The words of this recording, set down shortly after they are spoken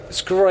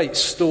It's great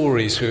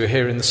stories we were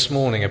hearing this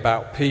morning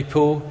about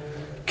people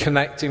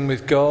connecting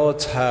with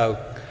God,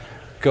 how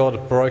God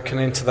had broken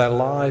into their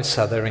lives,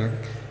 how they're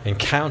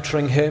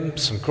encountering Him.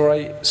 Some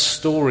great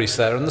stories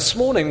there. And this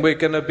morning we're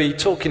going to be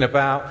talking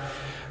about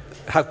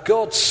how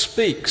God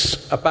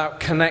speaks about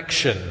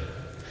connection.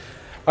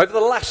 Over the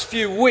last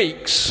few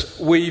weeks,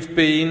 we've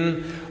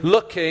been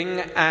looking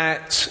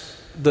at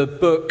the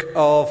book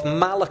of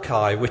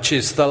Malachi, which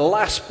is the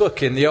last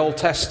book in the Old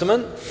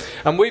Testament.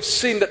 And we've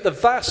seen that the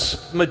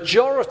vast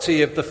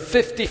majority of the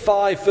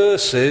 55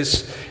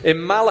 verses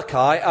in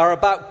Malachi are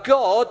about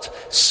God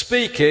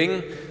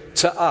speaking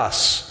to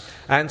us.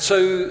 And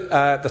so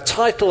the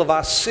title of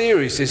our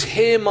series is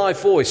Hear My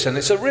Voice, and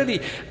it's a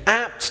really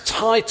apt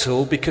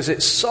title because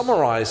it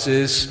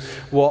summarizes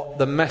what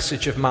the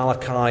message of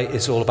Malachi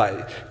is all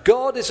about.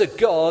 God is a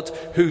God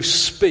who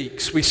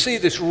speaks. We see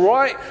this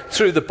right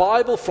through the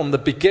Bible, from the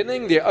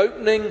beginning, the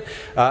opening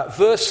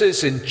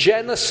verses in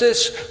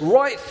Genesis,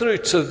 right through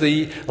to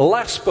the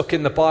last book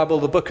in the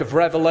Bible, the book of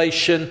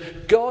Revelation.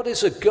 God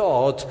is a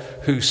God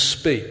who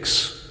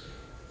speaks.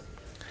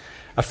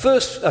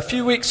 A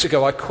few weeks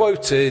ago, I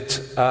quoted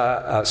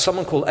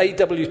someone called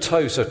A.W.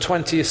 Tozer,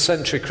 20th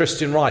century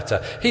Christian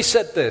writer. He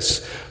said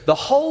this: the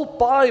whole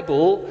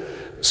Bible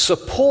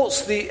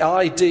supports the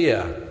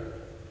idea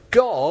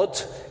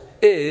God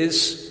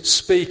is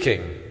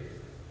speaking.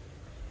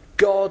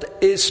 God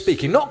is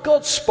speaking. Not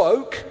God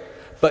spoke,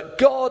 but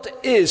God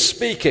is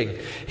speaking.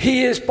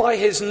 He is by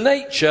his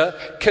nature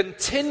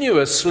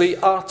continuously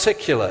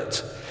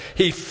articulate.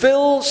 He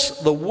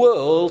fills the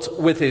world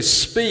with his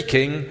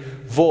speaking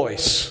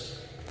voice.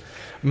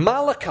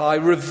 Malachi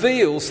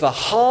reveals the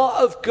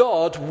heart of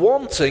God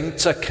wanting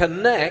to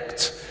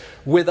connect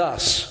with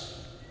us.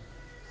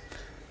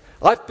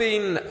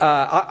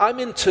 I'm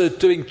into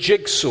doing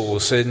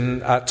jigsaws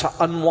to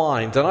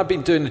unwind, and I've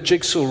been doing a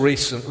jigsaw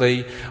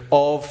recently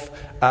of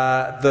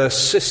the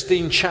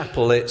Sistine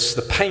Chapel. It's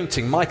the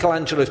painting,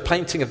 Michelangelo's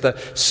painting of the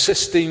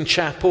Sistine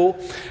Chapel,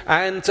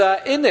 and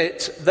in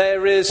it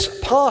there is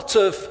part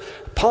of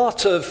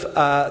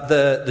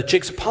the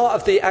jigsaw, part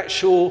of the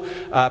actual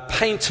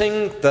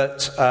painting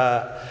that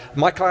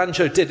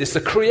Michelangelo did is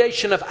the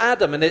creation of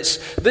Adam, and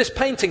it's this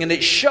painting, and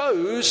it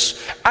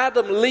shows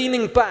Adam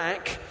leaning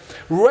back,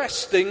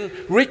 resting,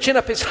 reaching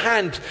up his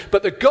hand,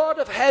 but the God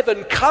of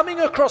heaven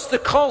coming across the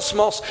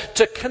cosmos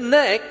to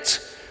connect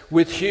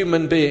with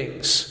human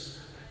beings,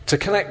 to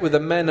connect with the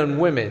men and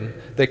women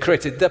they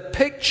created. The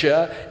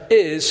picture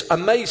is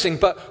amazing,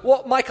 but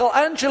what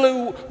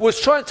Michelangelo was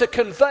trying to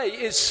convey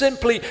is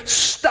simply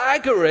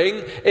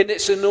staggering in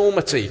its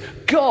enormity.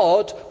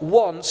 God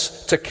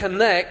wants to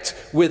connect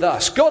with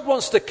us. God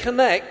wants to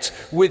connect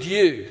with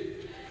you.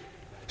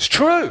 It's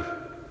true.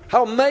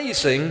 How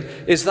amazing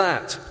is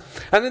that?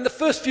 And in the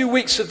first few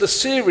weeks of the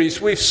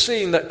series, we've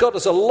seen that God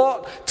has a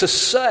lot to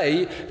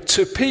say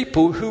to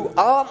people who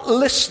aren't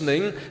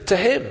listening to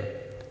Him.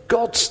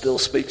 God still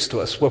speaks to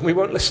us when we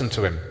won't listen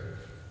to Him.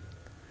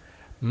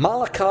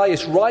 Malachi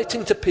is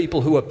writing to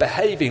people who are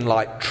behaving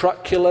like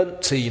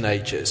truculent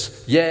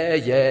teenagers.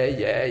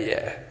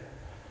 Yeah.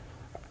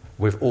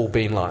 We've all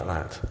been like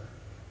that.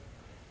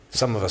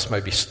 Some of us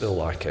maybe still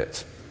like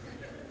it.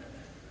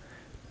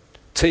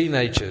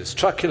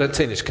 Truculent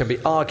teenagers can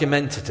be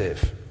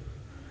argumentative.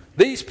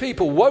 These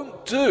people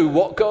won't do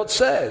what God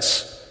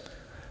says.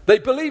 They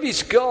believe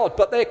He's God,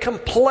 but they're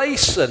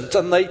complacent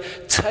and they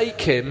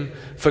take Him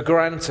for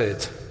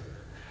granted.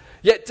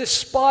 Yet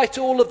despite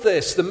all of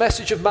this, the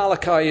message of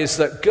Malachi is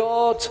that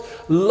God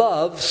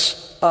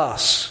loves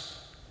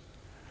us.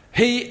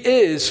 He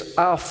is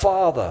our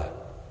Father.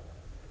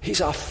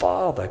 He's our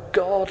Father.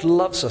 God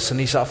loves us and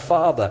He's our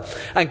Father.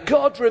 And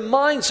God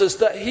reminds us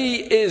that He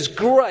is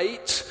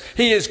great,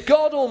 He is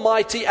God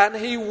Almighty, and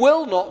He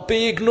will not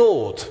be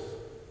ignored.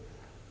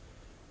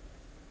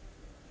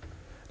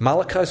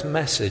 Malachi's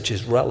message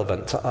is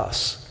relevant to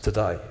us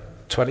today,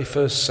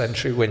 21st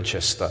century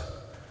Winchester.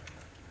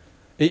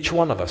 Each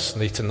one of us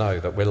need to know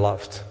that we're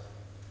loved.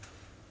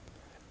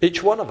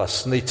 Each one of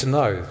us need to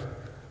know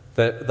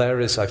that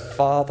there is a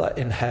Father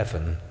in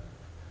heaven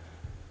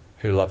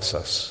who loves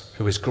us,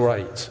 who is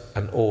great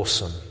and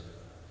awesome.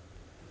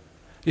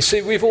 You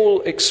see, we've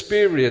all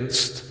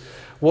experienced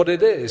what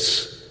it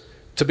is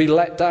to be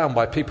let down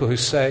by people who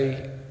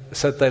said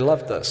they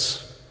loved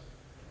us.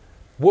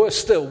 Worse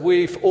still,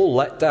 we've all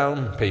let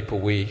down people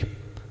we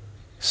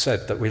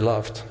said that we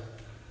loved.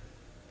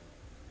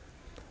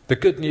 The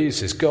good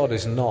news is God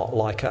is not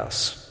like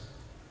us.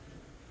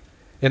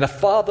 In a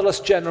fatherless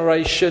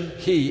generation,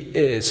 He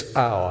is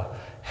our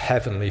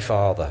Heavenly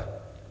Father.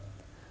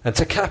 And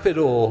to cap it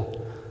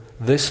all,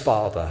 this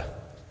Father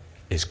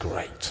is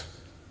great.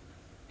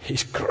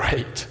 He's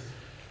great.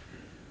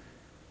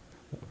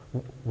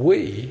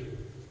 We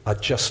are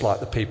just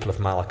like the people of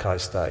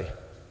Malachi's day.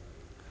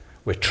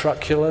 We're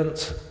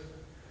truculent.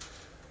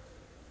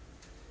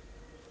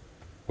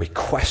 We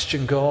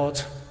question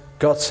God.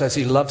 God says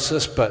He loves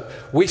us, but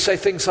we say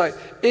things like,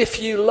 if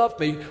you love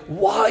me,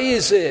 why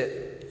is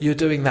it you're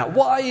doing that?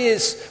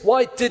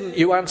 Why didn't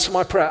you answer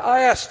my prayer?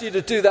 I asked you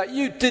to do that.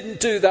 You didn't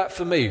do that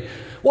for me.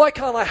 Why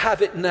can't I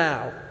have it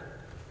now?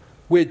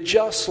 We're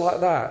just like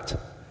that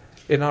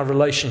in our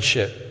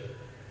relationship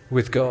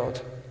with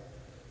God.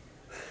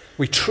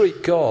 We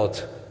treat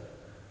God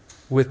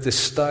with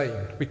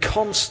disdain. We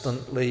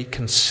constantly,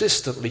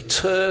 consistently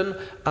turn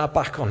our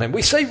back on him.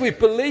 We say we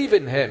believe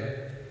in him,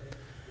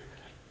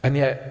 and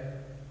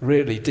yet,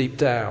 really, deep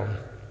down,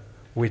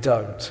 we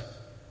don't.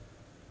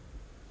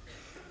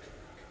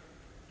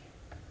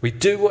 We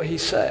do what he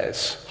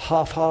says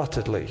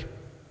half-heartedly.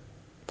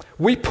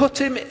 We put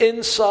him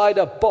inside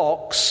a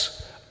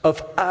box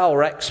of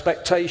our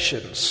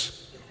expectations.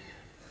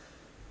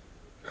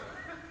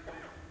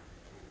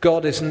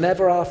 God is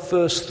never our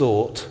first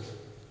thought.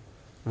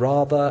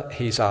 Rather,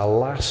 he's our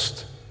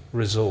last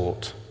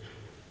resort.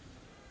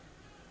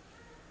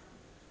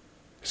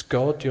 Is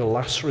God your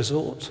last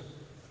resort,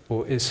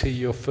 or is he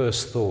your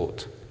first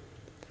thought?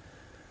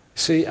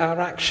 See, our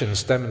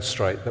actions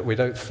demonstrate that we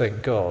don't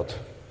think God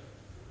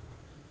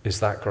is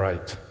that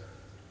great.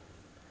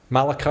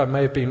 Malachi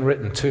may have been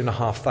written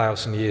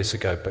 2,500 years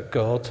ago, but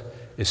God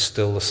is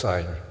still the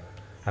same.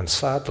 And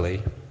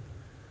sadly,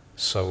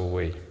 so are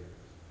we.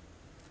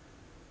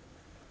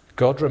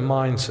 God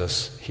reminds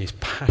us he's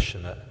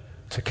passionate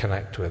to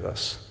connect with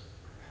us.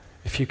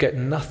 If you get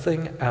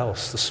nothing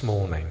else this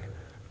morning,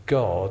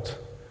 God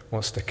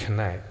wants to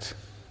connect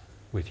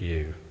with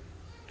you.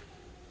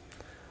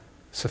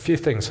 So a few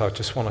things I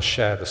just want to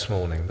share this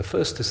morning. The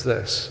first is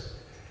this.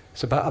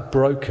 It's about a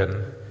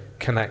broken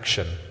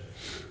connection.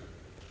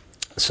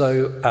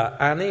 So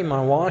Annie,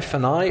 my wife,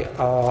 and I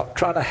are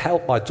trying to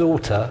help my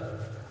daughter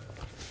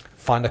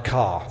find a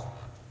car.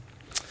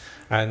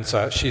 And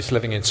she's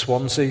living in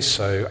Swansea,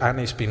 so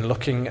Annie's been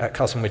looking at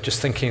cars, and we're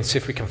just thinking, see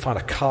if we can find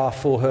a car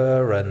for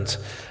her. And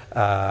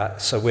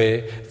so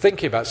we're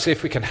thinking about, see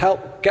if we can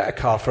help get a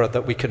car for her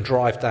that we can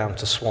drive down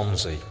to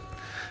Swansea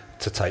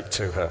to take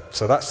to her.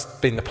 So that's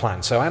been the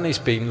plan. So Annie's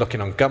been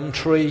looking on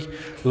Gumtree,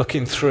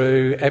 looking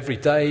through every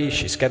day.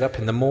 She's get up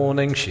in the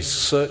morning, she's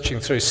searching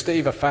through.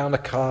 Steve, I found a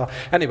car.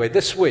 Anyway,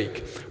 this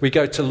week we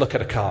go to look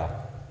at a car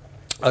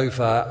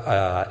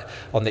over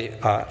on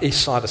the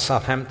east side of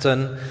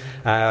Southampton.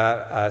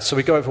 So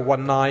we go over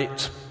one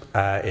night.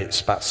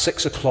 It's about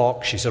 6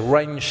 o'clock. She's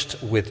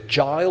arranged with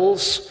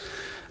Giles.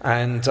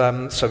 And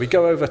so we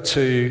go over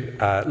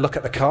to look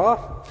at the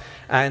car.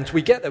 And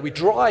we get there. We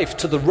drive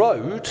to the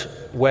road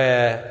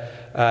where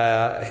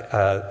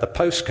the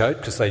postcode,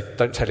 because they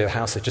don't tell you the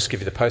house, they just give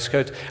you the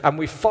postcode. And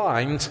we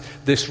find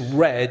this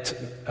red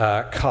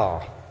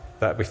car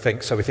that we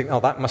think. So we think, oh,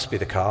 that must be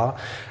the car.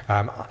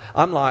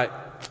 I'm like,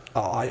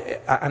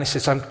 and he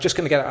says, I'm just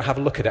going to get out and have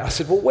a look at it. I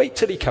said, well, wait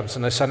till he comes.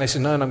 And I said,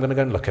 no, I'm going to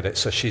go and look at it.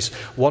 So she's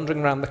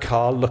wandering around the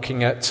car,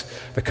 looking at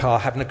the car,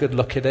 having a good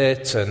look at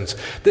it. And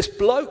this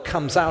bloke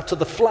comes out of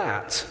the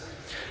flat,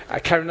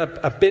 carrying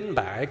a bin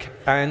bag.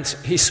 And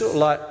he's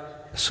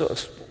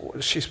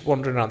she's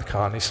wandering around the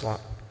car, and he's like,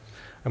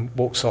 and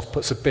walks off,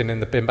 puts a bin in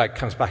the bin bag,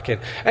 comes back in.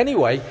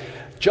 Anyway,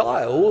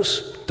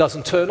 Giles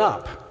doesn't turn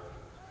up.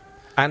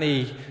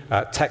 Annie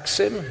texts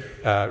him,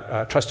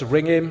 tries to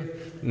ring him,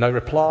 no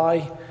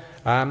reply.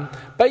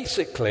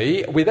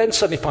 Basically, we then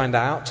suddenly find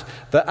out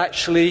that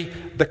actually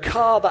the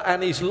car that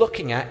Annie's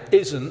looking at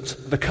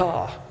isn't the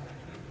car.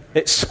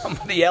 It's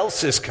somebody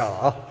else's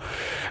car.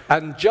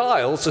 And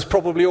Giles has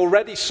probably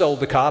already sold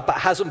the car but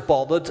hasn't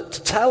bothered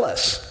to tell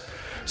us.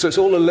 So it's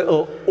all a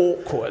little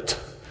awkward.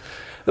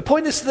 The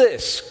point is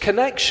this: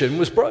 connection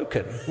was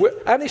broken.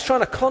 Annie's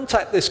trying to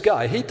contact this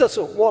guy. He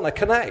doesn't want to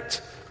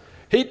connect.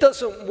 He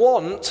doesn't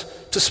want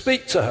to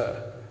speak to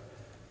her.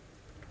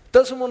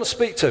 Doesn't want to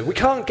speak to her. We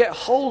can't get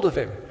hold of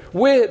him.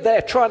 We're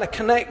there trying to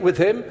connect with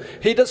him.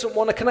 He doesn't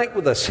want to connect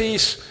with us.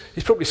 He's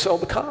probably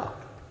sold the car.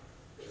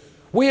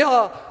 We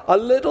are a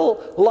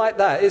little like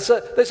that.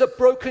 There's a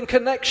broken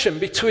connection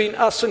between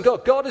us and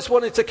God. God is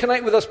wanting to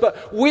connect with us,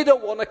 but we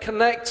don't want to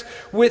connect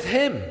with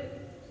him.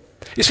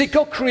 You see,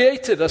 God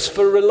created us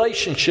for a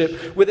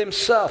relationship with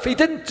himself. He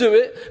didn't do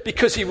it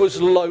because he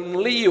was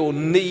lonely or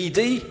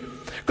needy.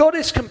 God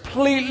is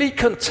completely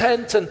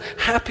content and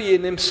happy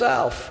in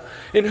himself,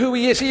 in who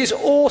he is. He is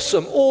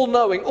awesome,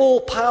 all-knowing,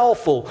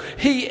 all-powerful.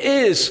 He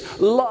is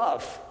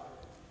love.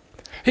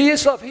 He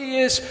is love. He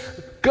is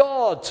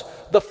God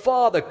the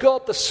Father,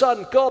 God the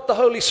Son, God the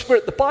Holy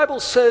Spirit. The Bible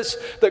says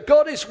that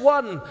God is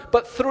one,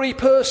 but three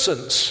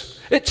persons.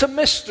 It's a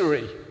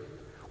mystery.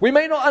 We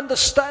may not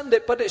understand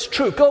it, but it's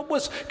true. God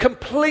was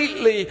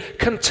completely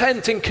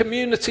content in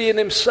community in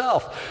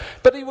himself.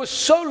 But he was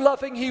so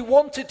loving, he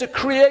wanted to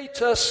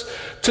create us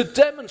to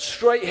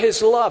demonstrate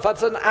his love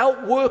as an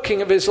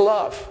outworking of his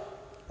love.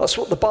 That's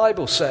what the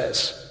Bible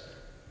says.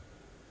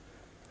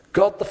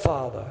 God the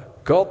Father,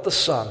 God the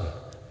Son,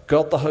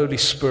 God the Holy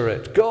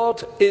Spirit.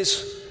 God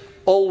is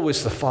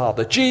always the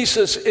Father.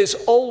 Jesus is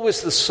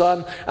always the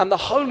Son, and the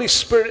Holy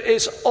Spirit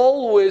is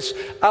always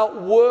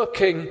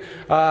outworking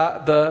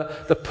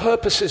the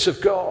purposes of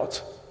God.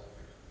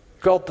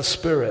 God the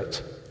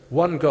Spirit,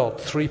 one God,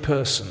 three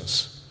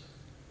persons.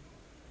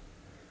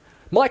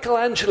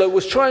 Michelangelo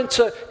was trying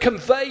to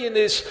convey in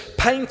his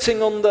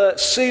painting on the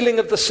ceiling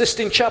of the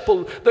Sistine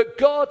Chapel that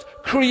God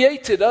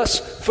created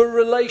us for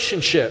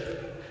relationship.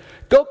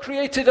 God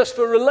created us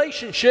for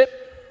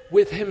relationship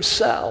with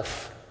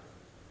himself.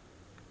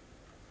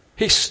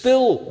 He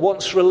still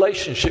wants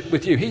relationship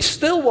with you. He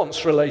still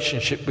wants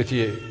relationship with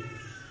you.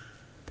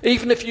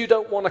 Even if you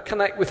don't want to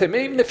connect with him,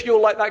 even if you're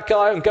like that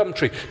guy on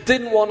Gumtree,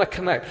 didn't want to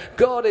connect,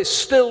 God is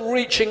still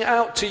reaching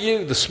out to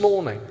you this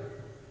morning.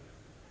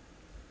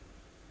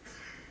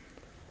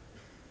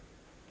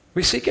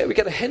 We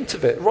get a hint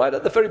of it right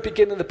at the very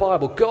beginning of the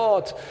Bible.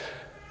 God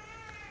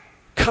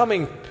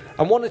coming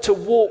and wanted to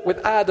walk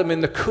with Adam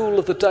in the cool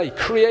of the day,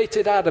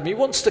 created Adam. He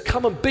wants to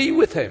come and be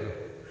with him.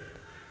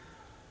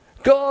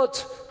 God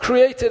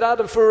created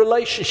Adam for a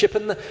relationship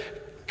and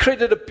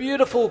created a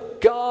beautiful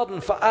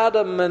garden for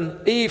Adam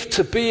and Eve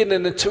to be in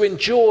and to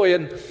enjoy.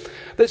 And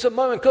there's a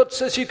moment God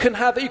says you can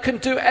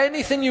do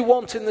anything you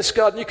want in this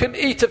garden. You can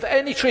eat of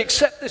any tree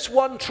except this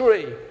one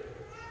tree.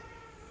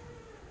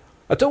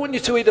 I don't want you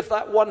to eat of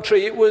that one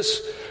tree. It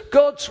was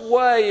God's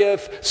way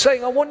of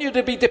saying, I want you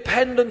to be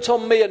dependent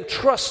on me and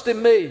trust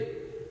in me.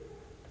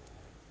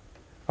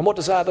 And what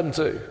does Adam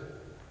do?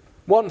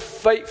 One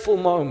fateful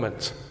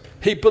moment,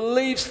 he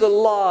believes the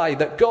lie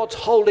that God's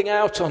holding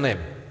out on him,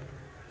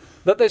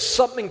 that there's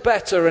something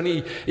better, and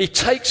he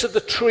takes of the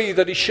tree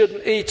that he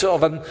shouldn't eat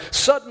of, and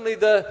suddenly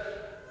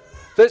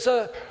there's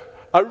a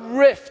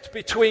rift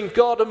between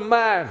God and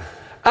man.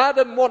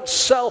 Adam wants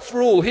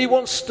self-rule. He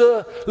wants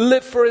to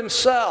live for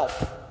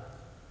himself.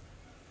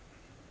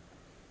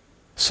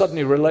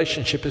 Suddenly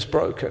relationship is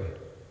broken.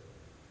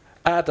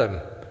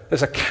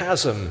 There's a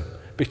chasm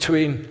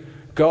between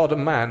God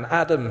and man.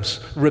 Adam's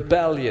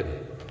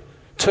rebellion,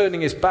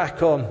 turning his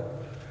back on,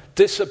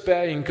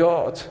 disobeying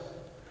God.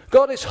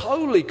 God is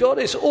holy. God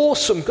is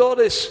awesome. God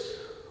is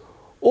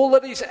all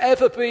that he's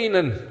ever been.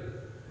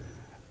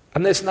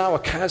 And there's now a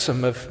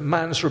chasm of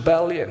man's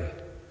rebellion.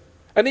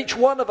 And each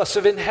one of us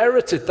have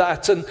inherited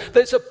that, and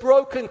there's a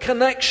broken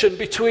connection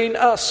between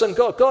us and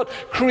God. God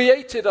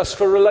created us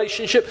for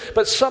relationship,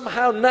 but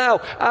somehow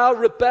now our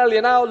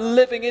rebellion, our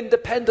living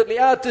independently,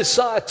 our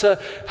desire to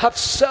have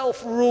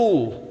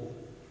self-rule,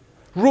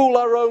 rule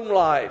our own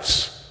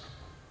lives.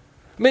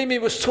 Mimi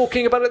was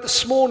talking about it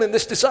this morning,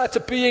 this desire to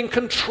be in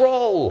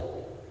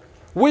control.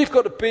 We've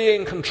got to be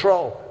in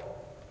control.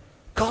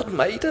 God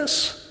made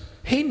us.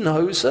 He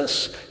knows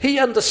us. He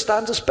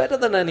understands us better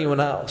than anyone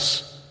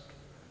else.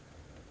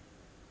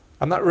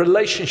 And that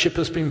relationship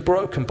has been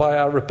broken by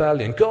our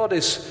rebellion. God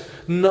is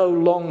no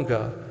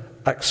longer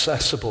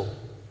accessible.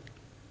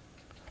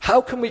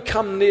 How can we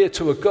come near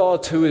to a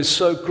God who is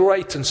so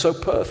great and so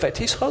perfect?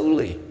 He's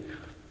holy.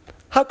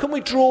 How can we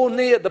draw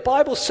near? The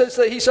Bible says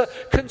that he's a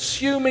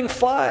consuming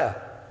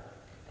fire.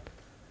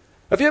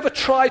 Have you ever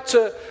tried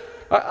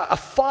a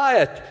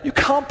fire? You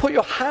can't put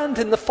your hand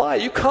in the fire.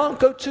 You can't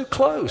go too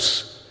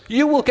close.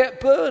 You will get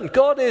burned.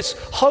 God is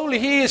holy.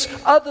 He is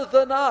other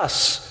than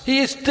us. He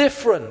is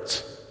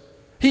different.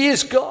 He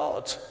is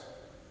God.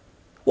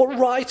 What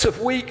right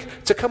have we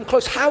to come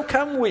close? How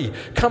can we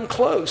come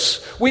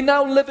close? We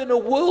now live in a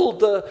world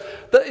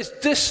that is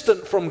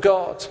distant from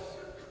God.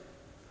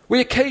 We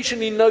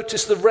occasionally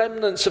notice the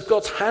remnants of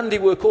God's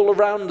handiwork all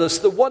around us,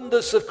 the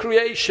wonders of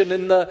creation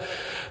in the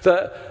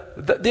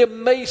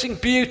amazing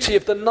beauty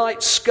of the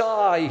night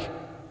sky,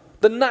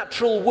 the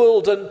natural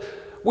world. And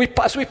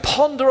as we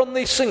ponder on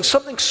these things,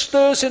 something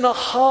stirs in our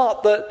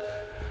heart that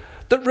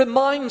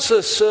reminds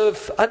us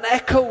of an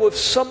echo of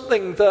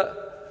something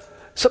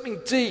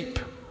deep.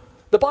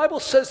 The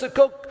Bible says that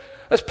God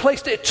has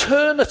placed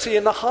eternity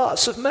in the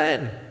hearts of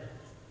men.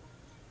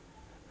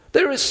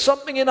 There is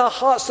something in our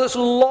hearts that's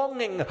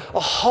longing,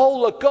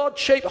 a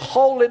God-shaped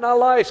hole in our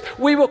lives.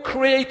 We were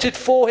created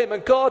for him,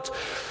 and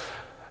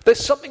there's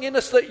something in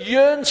us that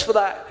yearns for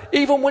that.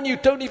 Even when you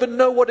don't even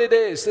know what it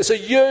is, there's a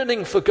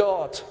yearning for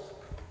God.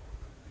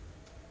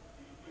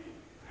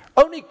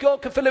 Only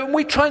God can fill it. And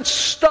we try and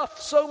stuff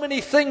so many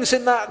things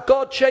in that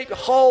God-shaped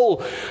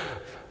hole.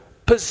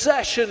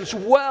 Possessions,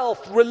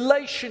 wealth,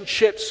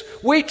 relationships.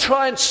 We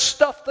try and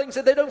stuff things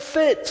that they don't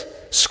fit.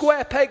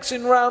 Square pegs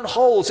in round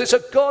holes. It's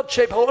a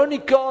God-shaped hole. Only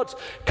God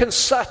can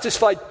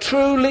satisfy,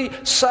 truly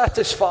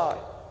satisfy.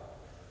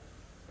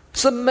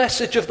 It's the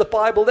message of the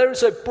Bible. There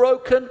is a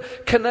broken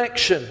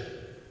connection.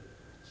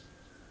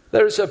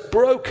 There is a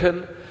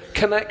broken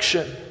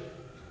connection.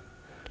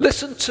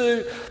 Listen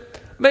to...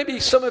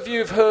 Maybe some of you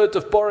have heard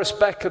of Boris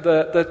Becker,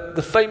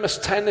 the famous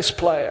tennis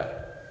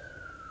player.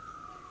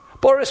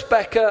 Boris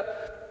Becker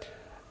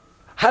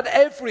had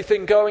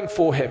everything going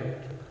for him.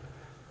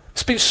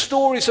 There's been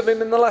stories of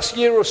him in the last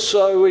year or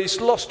so. He's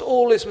lost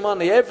all his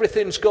money.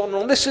 Everything's gone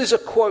wrong. This is a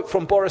quote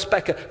from Boris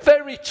Becker,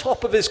 very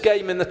top of his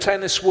game in the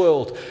tennis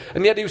world.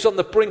 And yet he was on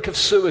the brink of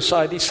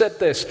suicide. He said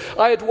this: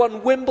 I had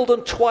won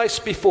Wimbledon twice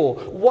before.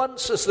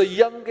 Once as the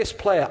youngest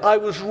player. I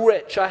was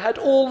rich. I had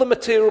all the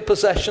material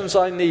possessions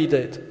I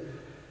needed.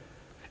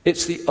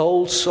 It's the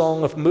old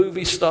song of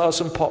movie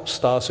stars and pop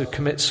stars who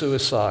commit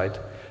suicide.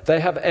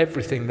 They have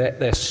everything.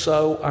 They're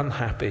so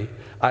unhappy.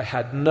 I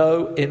had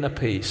no inner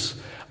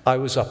peace. I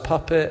was a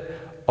puppet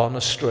on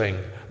a string.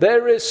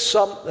 There is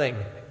something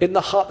in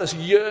the heart that's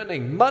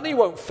yearning. Money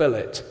won't fill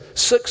it.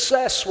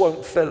 Success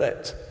won't fill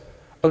it.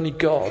 Only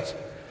God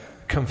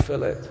can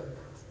fill it.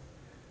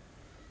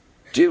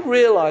 Do you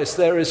realize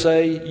there is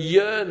a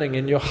yearning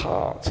in your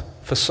heart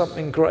for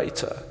something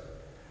greater?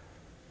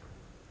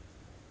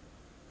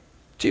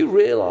 Do you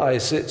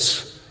realize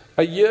it's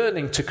a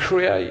yearning to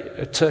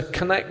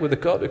connect with the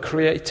God who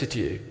created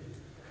you?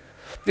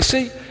 You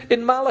see,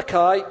 in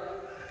Malachi,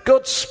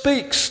 God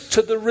speaks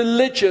to the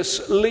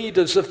religious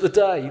leaders of the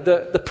day,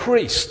 the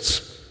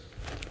priests.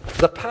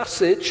 The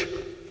passage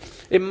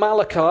in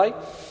Malachi,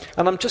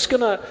 and I'm just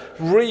going to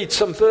read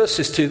some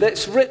verses to you.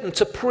 It's written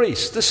to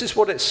priests. This is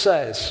what it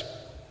says.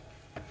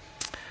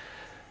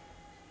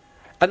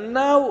 And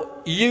now,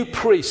 you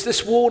priests,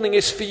 this warning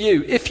is for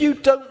you. If you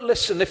don't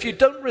listen, if you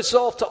don't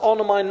resolve to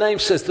honor my name,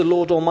 says the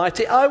Lord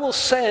Almighty, I will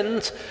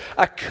send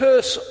a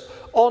curse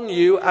on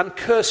you and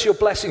curse your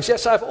blessings.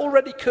 Yes, I've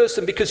already cursed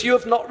them because you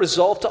have not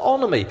resolved to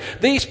honor me.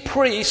 These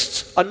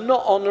priests are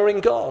not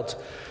honoring God.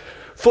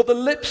 For the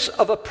lips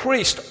of a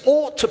priest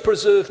ought to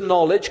preserve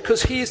knowledge,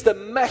 because he is the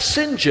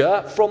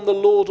messenger from the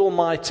Lord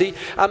Almighty,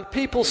 and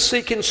people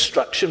seek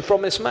instruction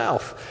from his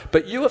mouth.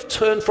 But you have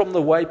turned from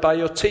the way by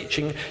your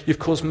teaching. You've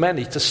caused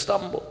many to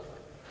stumble.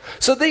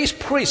 So these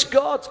priests,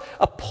 God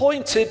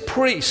appointed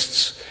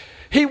priests.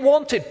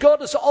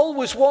 God has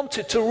always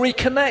wanted to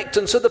reconnect.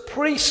 And so the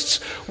priests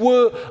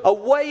were a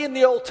way in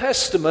the Old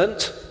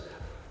Testament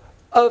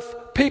of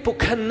people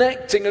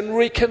connecting and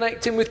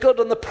reconnecting with God.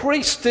 And the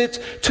priests did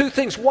two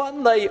things.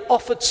 One, they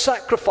offered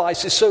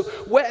sacrifices. So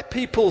where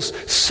people's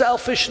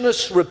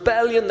selfishness,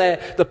 rebellion,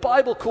 the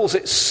Bible calls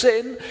it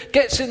sin,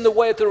 gets in the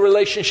way of the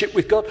relationship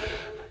with God,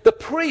 the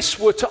priests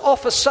were to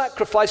offer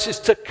sacrifices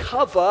to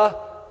cover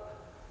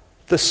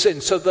the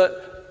sin so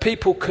that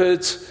people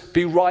could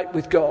be right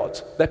with God.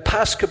 Their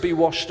past could be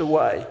washed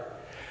away.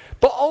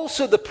 But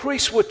also the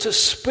priests were to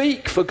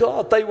speak for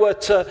God. They were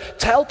to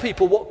tell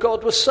people what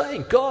God was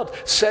saying. God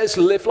says,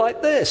 live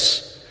like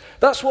this.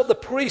 That's what the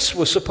priests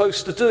were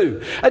supposed to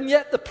do. And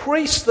yet the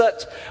priests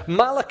that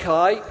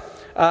Malachi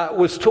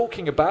was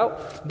talking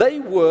about, they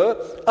were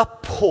a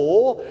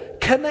poor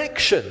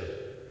connection.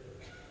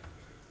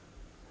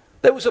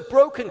 There was a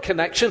broken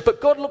connection, but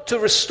God looked to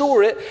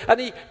restore it, and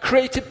he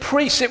created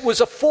priests. It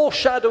was a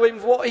foreshadowing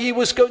of what he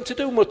was going to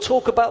do, and we'll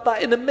talk about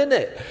that in a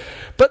minute.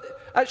 But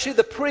actually,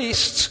 the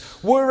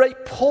priests were a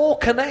poor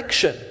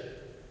connection.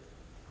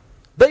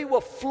 They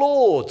were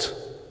flawed.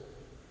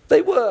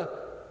 They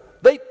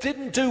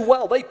didn't do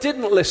well. They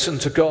didn't listen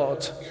to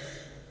God.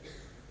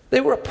 They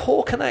were a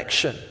poor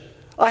connection.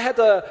 I had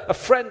a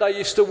friend I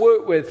used to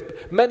work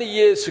with many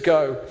years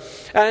ago,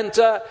 and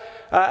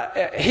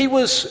he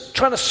was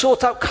trying to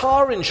sort out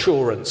car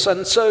insurance,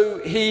 and so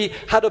he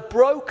had a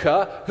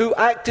broker who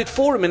acted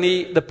for him, and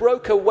the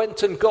broker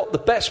went and got the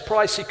best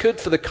price he could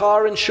for the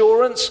car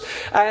insurance,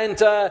 and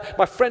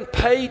my friend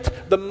paid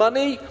the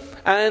money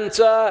and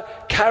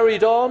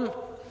carried on,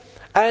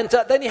 and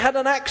then he had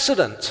an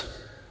accident.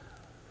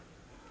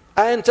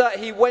 And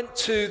he went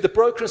to the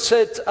broker and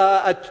said,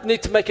 I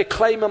need to make a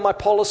claim on my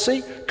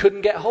policy.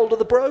 Couldn't get hold of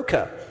the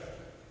broker.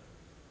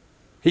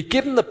 He'd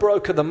given the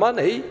broker the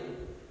money,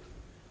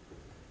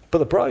 but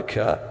the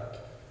broker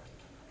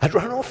had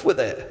run off with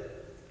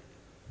it.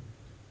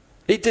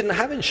 He didn't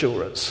have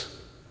insurance.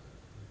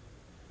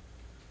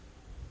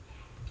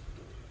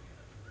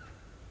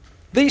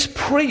 These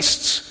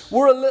priests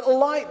were a little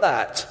like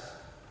that.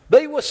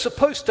 They were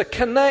supposed to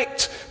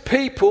connect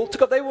people to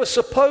God. They were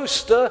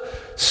supposed to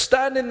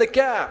stand in the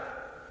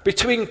gap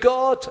between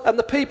God and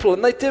the people,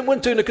 and they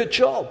weren't doing a good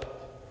job.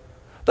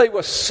 They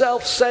were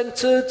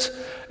self-centered.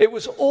 It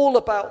was all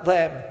about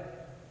them.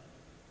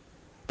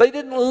 They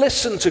didn't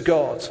listen to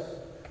God.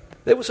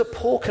 There was a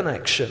poor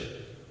connection.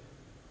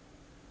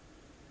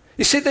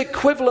 You see, the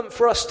equivalent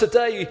for us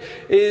today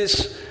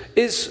is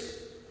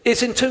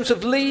in terms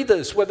of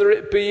leaders, whether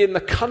it be in the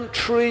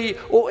country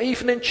or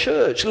even in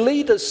church.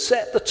 Leaders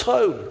set the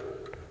tone.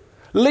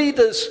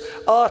 Leaders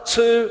are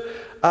to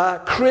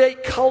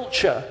create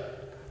culture.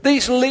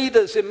 These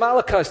leaders in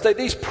Malachi's day,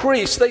 these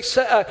priests, they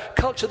set a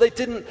culture. They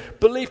didn't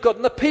believe God.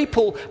 And the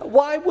people,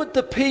 why would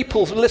the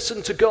people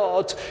listen to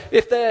God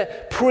if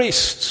their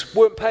priests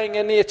weren't paying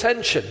any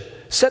attention?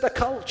 Set a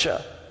culture.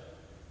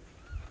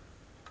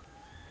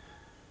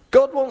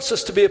 God wants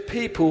us to be a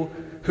people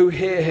who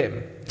hear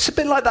him. It's a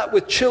bit like that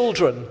with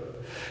children.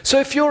 So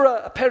if you're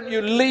a parent,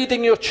 you're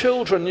leading your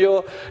children,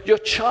 your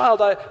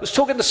child. I was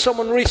talking to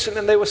someone recently,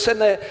 and they were saying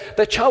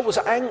their child was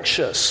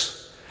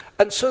anxious.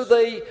 And so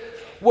they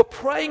were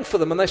praying for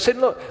them, and they said,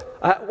 look,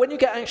 when you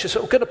get anxious,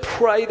 we're going to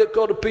pray that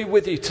God will be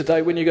with you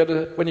today when you go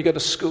to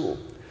school.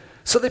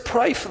 So they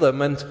pray for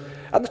them, and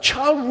the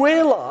child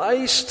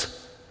realized,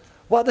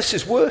 wow, this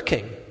is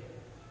working.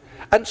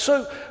 And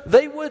so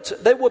there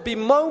would be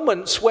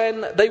moments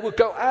when they would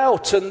go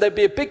out and there'd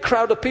be a big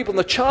crowd of people, and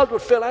the child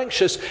would feel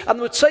anxious and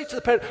would say to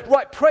the parent,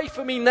 right, pray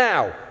for me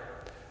now.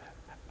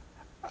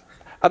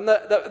 And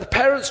the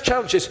parents'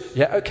 challenge is,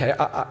 yeah, okay,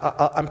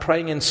 I'm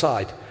praying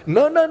inside.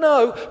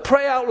 No,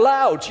 pray out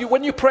loud.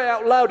 When you pray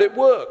out loud, it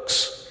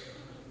works.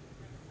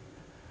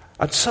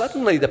 And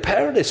suddenly the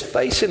parent is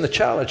facing the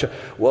challenge.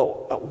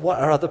 Well, what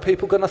are other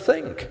people going to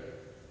think?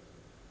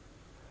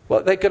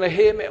 Well, they're going to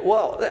hear me.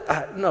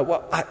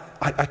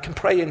 I can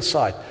pray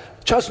inside.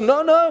 The child says,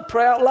 no,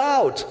 pray out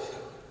loud.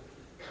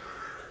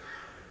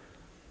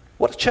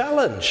 What a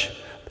challenge.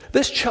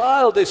 This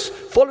child is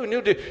following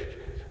you.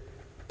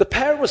 The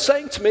parent was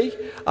saying to me,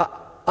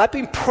 I've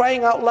been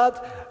praying out loud,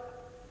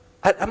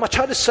 and my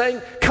child is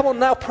saying, come on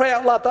now, pray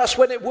out loud, that's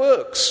when it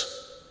works.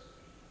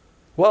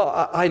 Well,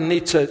 I don't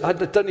need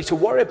to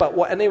worry about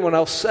what anyone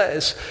else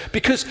says,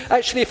 because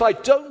actually if I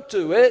don't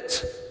do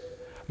it,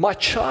 my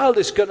child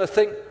is going to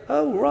think,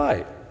 oh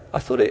right, I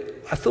thought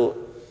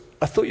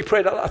you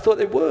prayed out loud, I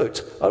thought it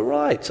worked. Oh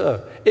right.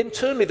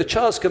 Internally the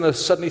child's going to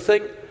suddenly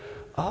think,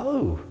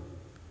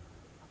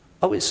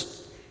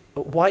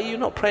 why are you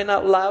not praying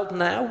out loud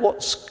now?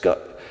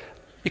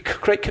 You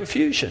could create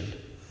confusion.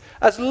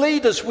 As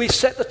leaders, we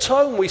set the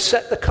tone, we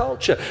set the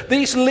culture.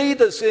 These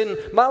leaders in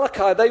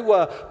Malachi, they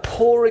were a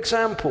poor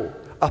example.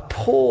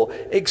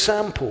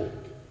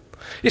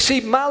 You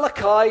see,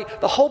 Malachi,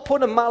 the whole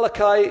point of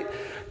Malachi,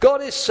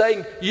 God is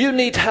saying, you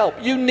need help.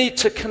 You need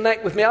to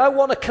connect with me. I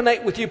want to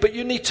connect with you, but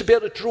you need to be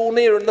able to draw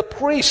near. And the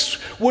priests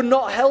were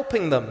not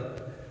helping them.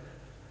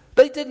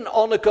 They didn't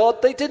honor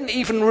God. They didn't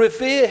even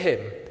revere him.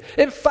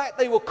 In fact,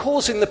 they were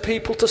causing the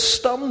people to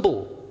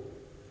stumble.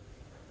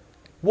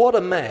 What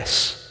a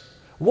mess.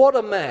 What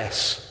a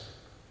mess.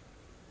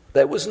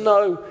 There was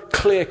no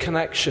clear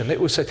connection. It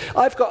was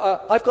I've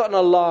got an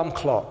alarm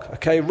clock,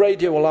 okay,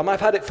 radio alarm. I've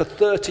had it for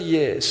 30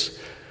 years.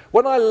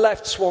 When I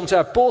left Swansea,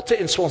 I bought it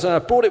in Swansea,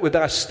 and I brought it with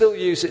me. I still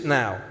use it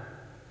now.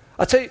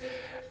 I tell you,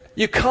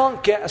 you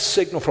can't get a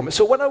signal from it.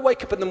 So when I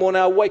wake up in the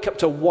morning, I wake up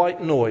to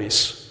white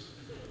noise.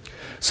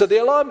 So the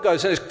alarm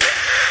goes and it's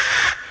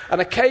and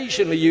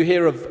occasionally you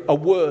hear a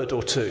word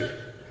or two.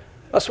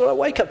 That's what I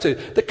wake up to.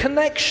 The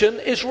connection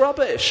is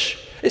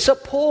rubbish. It's a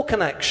poor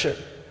connection.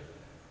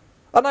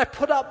 And I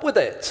put up with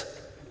it.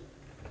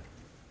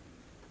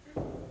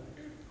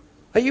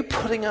 Are you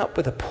putting up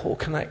with a poor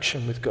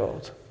connection with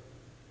God?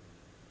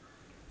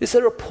 Is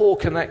there a poor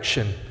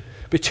connection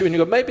between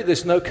you? Maybe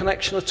there's no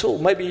connection at all.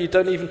 Maybe you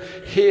don't even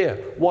hear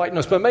white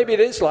noise. But maybe it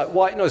is like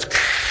white noise.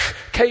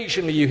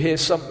 Occasionally you hear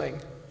something.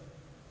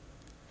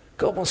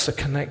 God wants to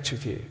connect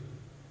with you.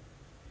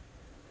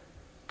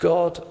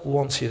 God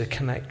wants you to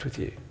connect with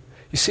you.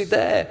 You see,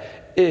 there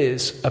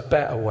is a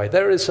better way.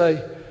 There is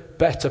a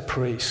better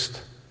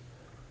priest.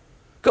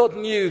 God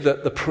knew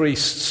that the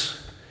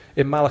priests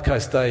in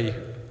Malachi's day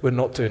were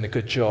not doing a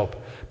good job.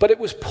 But it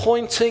was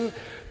pointing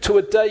to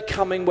a day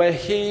coming where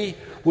he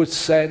would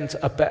send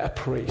a better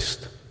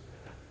priest,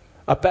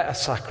 a better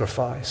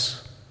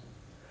sacrifice.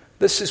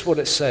 This is what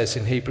it says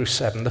in Hebrews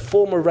 7. The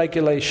former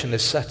regulation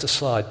is set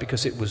aside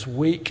because it was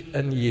weak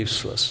and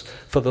useless,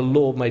 for the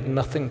law made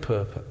nothing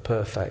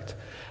perfect.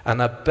 And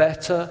a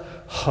better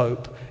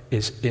hope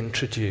is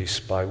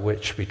introduced by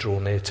which we draw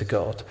near to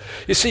God.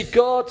 You see,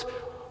 God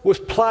was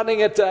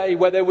planning a day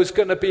where there was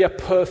going to be a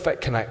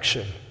perfect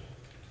connection.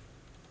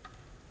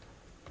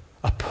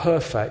 A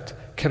perfect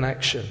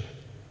connection.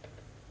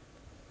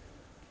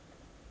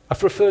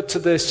 I've referred to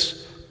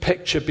this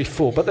picture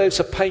before, but there's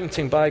a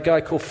painting by a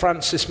guy called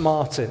Francis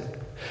Martin.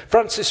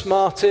 Francis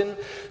Martin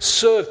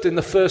served in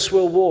the First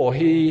World War.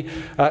 He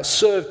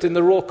served in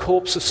the Royal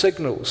Corps of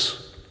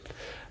Signals,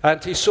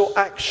 and he saw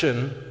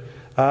action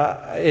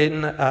as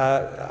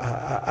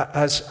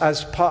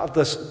part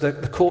of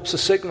the Corps of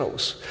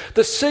Signals.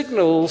 The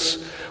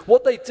Signals,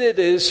 what they did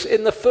is,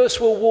 in the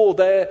First World War,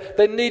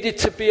 there needed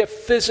to be a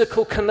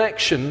physical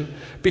connection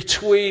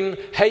between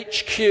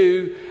HQ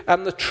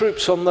and the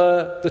troops on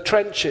the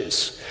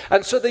trenches.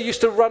 And so they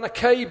used to run a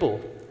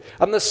cable.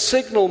 And the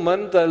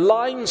signalman, the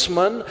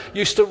linesman,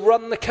 used to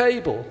run the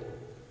cable.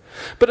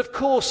 But of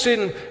course,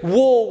 in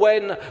war,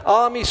 when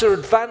armies are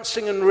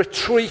advancing and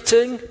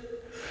retreating,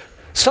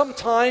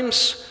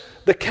 sometimes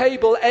the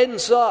cable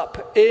ends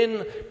up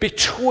in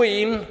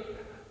between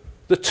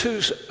the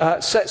two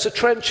sets of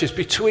trenches,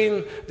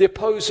 between the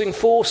opposing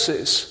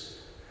forces.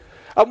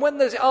 And when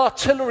the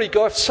artillery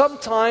go off,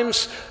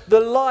 sometimes the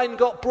line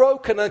got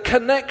broken and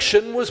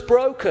connection was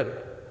broken.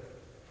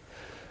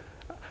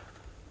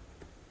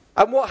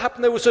 And what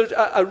happened, there was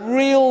a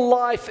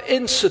real-life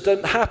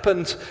incident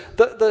happened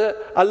that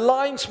a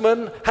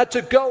linesman had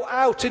to go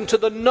out into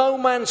the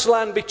no-man's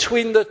land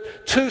between the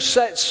two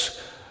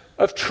sets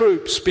of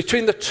troops,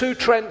 between the two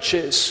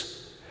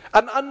trenches.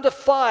 And under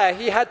fire,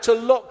 he had to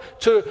look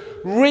to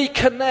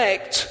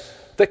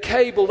reconnect the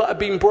cable that had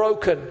been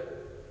broken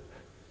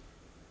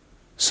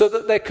so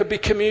that there could be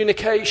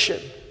communication,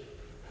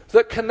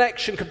 that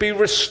connection could be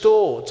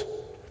restored.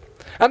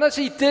 And as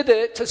he did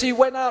it, as he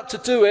went out to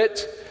do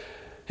it,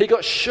 he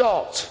got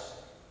shot.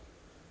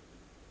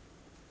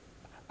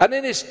 And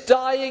in his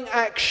dying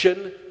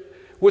action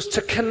was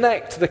to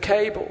connect the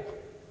cable.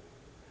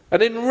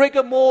 And in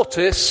rigor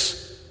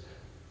mortis,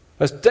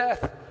 as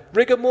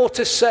rigor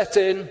mortis set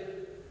in,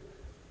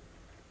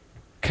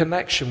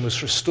 connection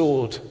was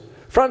restored.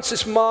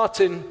 Francis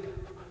Martin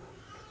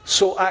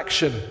saw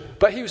action,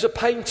 but he was a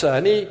painter,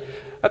 and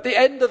at the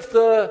end of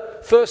the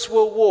First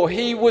World War,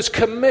 he was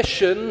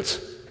commissioned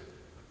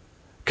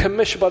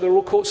by the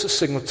Royal Courts of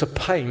Signal to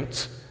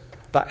paint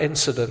that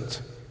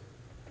incident.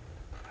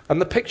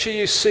 And the picture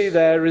you see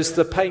there is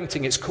the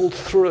painting. It's called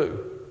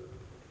Through.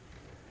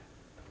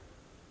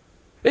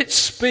 It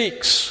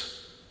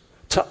speaks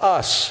to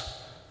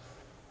us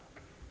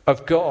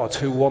of God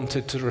who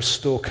wanted to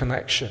restore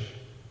connection.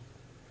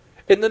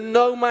 In the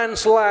no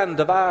man's land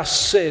of our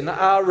sin,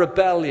 our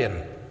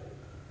rebellion,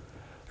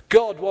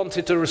 God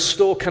wanted to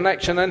restore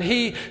connection, and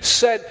he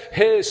sent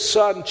his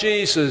son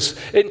Jesus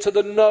into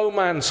the no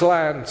man's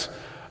land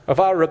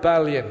of our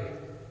rebellion.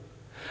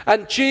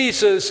 And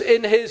Jesus,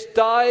 in his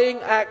dying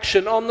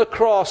action on the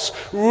cross,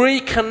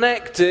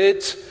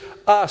 reconnected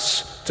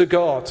us to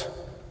God.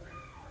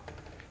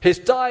 His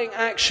dying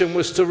action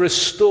was to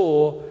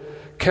restore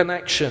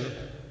connection.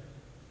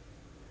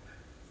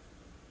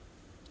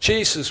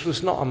 Jesus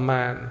was not a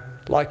man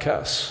like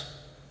us.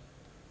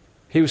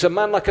 He was a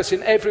man like us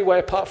in every way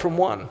apart from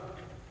one.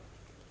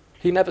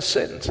 He never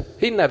sinned.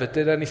 He never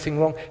did anything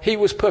wrong. He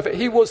was perfect.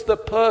 He was the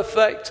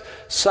perfect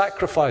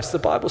sacrifice. The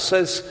Bible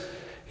says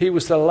he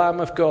was the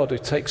Lamb of God who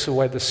takes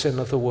away the sin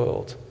of the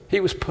world. He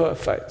was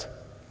perfect.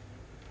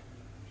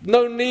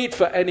 No need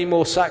for any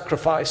more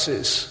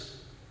sacrifices.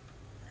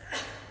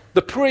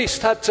 The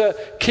priest had to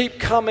keep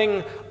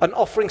coming and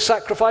offering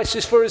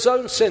sacrifices for his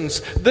own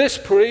sins. This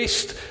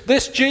priest,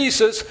 this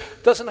Jesus,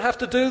 doesn't have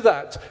to do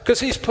that because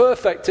he's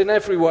perfect in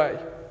every way.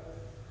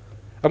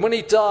 And when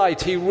he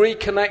died, he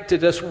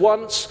reconnected us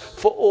once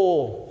for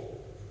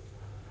all.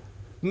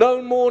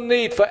 No more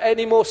need for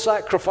any more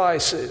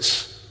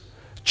sacrifices.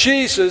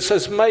 Jesus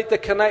has made the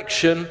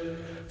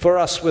connection for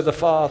us with the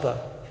Father.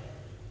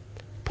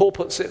 Paul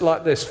puts it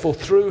like this: for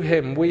through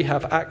him we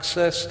have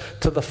access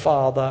to the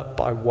Father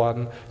by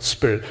one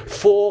Spirit.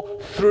 For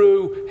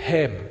through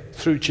him,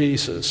 through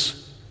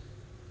Jesus.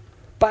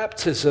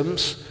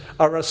 Baptisms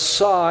are a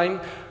sign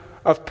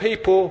of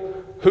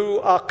people who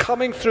are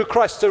coming through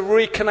Christ to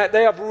reconnect.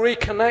 They have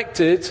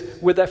reconnected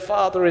with their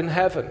Father in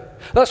heaven.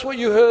 That's what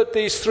you heard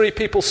these three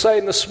people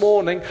saying this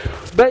morning.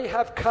 They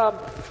have come.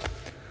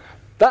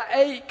 That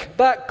ache,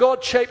 that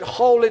God-shaped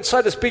hole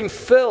inside has been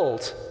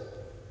filled.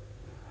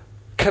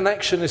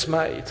 Connection is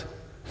made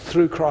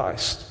through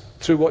Christ,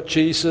 through what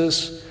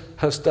Jesus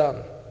has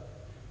done.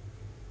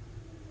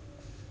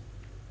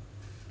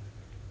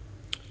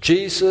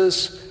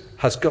 Jesus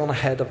has gone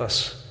ahead of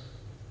us.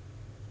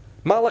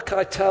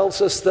 Malachi tells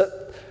us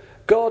that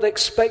God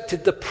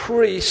expected the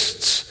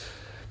priests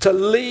to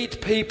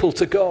lead people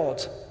to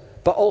God,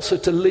 but also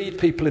to lead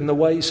people in the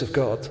ways of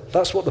God.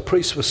 That's what the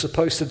priests were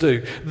supposed to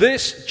do.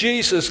 This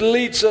Jesus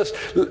leads us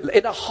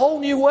in a whole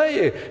new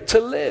way to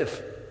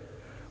live.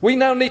 We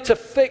now need to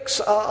fix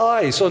our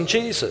eyes on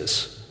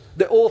Jesus,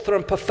 the author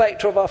and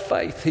perfecter of our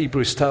faith,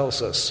 Hebrews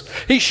tells us.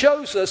 He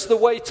shows us the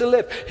way to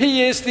live.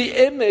 He is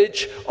the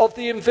image of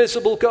the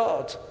invisible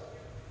God.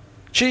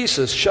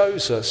 Jesus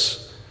shows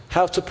us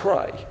how to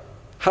pray,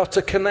 how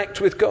to connect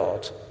with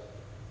God.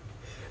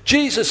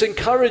 Jesus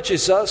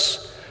encourages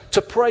us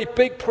to pray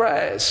big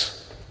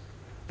prayers.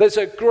 There's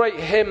a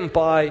great hymn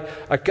by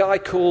a guy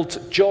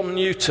called John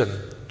Newton.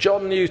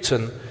 John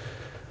Newton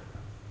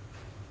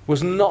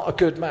was not a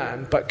good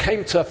man, but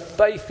came to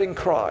faith in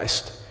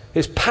Christ.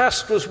 His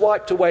past was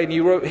wiped away and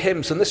he wrote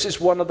hymns, and this is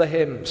one of the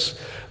hymns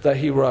that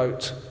he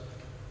wrote.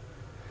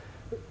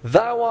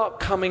 Thou art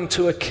coming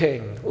to a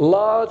king,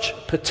 large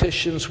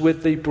petitions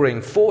with thee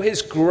bring, for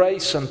his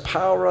grace and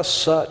power are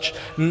such,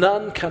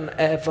 none can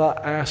ever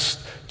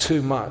ask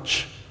too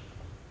much.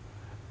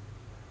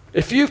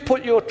 If you've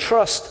put your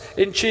trust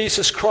in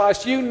Jesus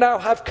Christ, you now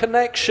have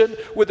connection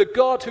with the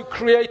God who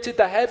created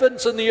the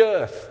heavens and the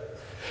earth.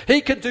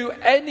 He can do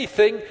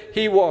anything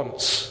he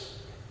wants.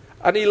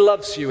 And he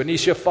loves you and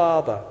he's your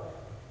Father.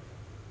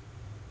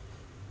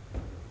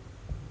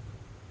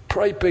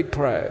 Pray big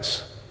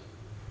prayers.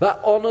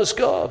 That honors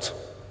God.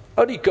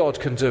 Only God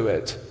can do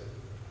it.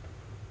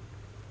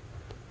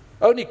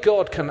 Only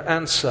God can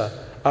answer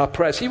our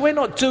prayers. He may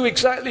not do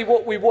exactly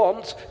what we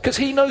want because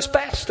he knows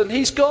best and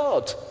he's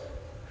God.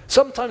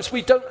 Sometimes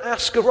we don't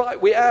ask aright.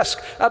 We ask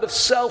out of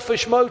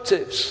selfish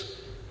motives.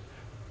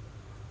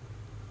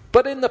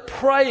 But in the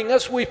praying,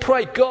 as we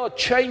pray, God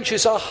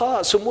changes our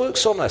hearts and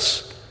works on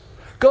us.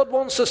 God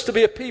wants us to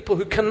be a people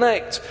who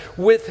connect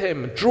with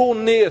him, draw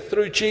near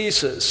through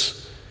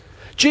Jesus.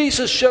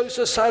 Jesus shows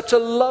us how to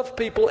love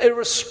people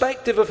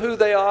irrespective of who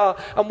they are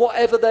and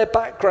whatever their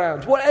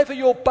background. Whatever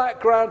your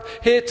background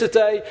here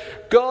today,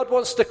 God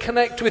wants to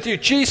connect with you.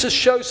 Jesus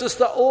shows us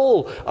that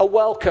all are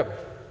welcome.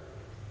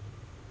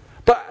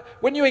 But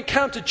when you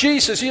encounter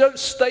Jesus, you don't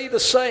stay the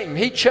same.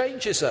 He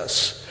changes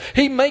us.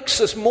 He makes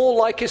us more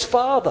like his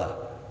Father.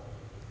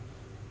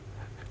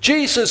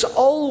 Jesus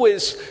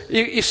always,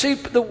 you see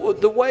the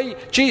way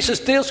Jesus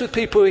deals with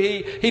people,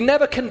 he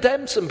never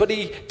condemns them, but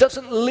he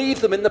doesn't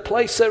leave them in the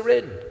place they're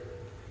in.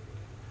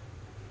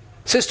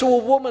 He says to a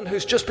woman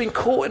who's just been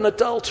caught in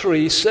adultery,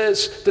 he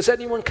says, does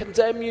anyone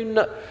condemn you?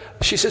 No.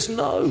 She says,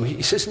 no.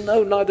 He says,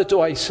 no, neither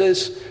do I. He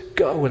says,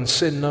 go and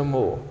sin no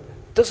more.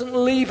 Doesn't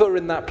leave her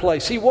in that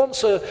place. He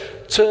wants her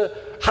to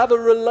have a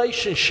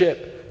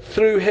relationship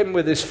through him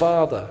with his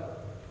Father.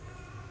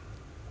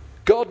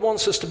 God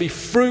wants us to be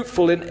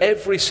fruitful in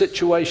every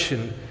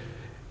situation,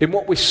 in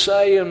what we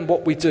say and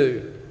what we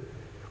do.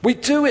 We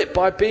do it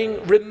by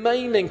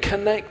remaining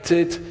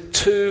connected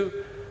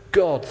to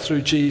God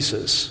through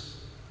Jesus.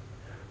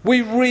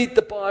 We read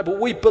the Bible.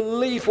 We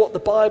believe what the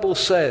Bible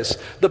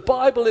says. The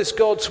Bible is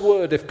God's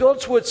word. If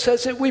God's word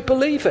says it, we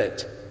believe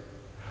it.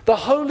 The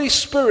Holy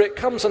Spirit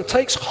comes and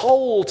takes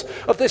hold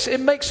of this.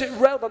 It makes it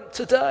relevant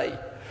today.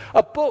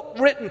 A book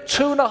written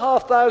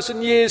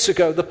 2,500 years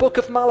ago, the book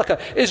of Malachi,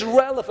 is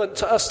relevant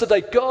to us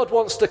today. God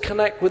wants to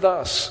connect with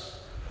us.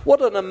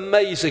 What an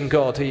amazing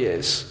God he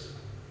is.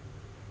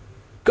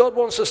 God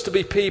wants us to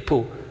be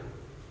people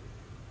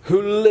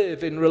who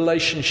live in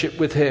relationship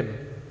with him,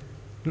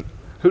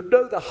 who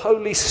know the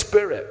Holy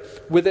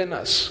Spirit within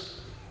us.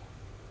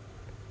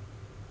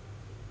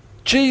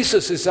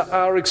 Jesus is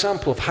our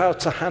example of how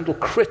to handle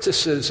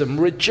criticism,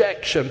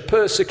 rejection,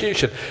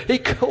 persecution. He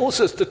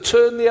calls us to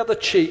turn the other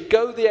cheek,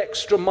 go the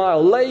extra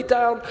mile, lay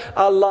down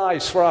our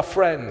lives for our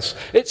friends.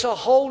 It's a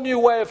whole new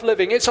way of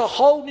living. It's a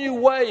whole new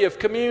way of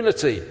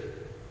community.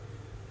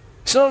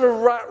 It's not a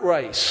rat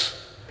race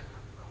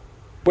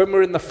when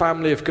we're in the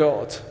family of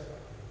God.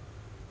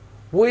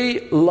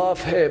 We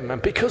love him,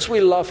 and because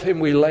we love him,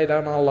 we lay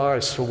down our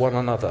lives for one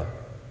another.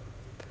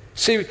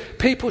 See,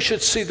 people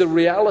should see the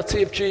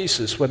reality of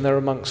Jesus when they're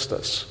amongst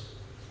us.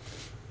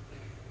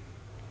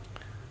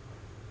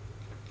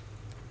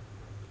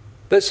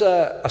 There's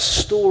a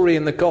story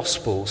in the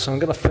Gospels. I'm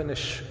going to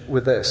finish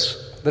with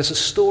this. There's a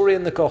story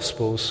in the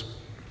Gospels,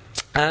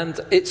 and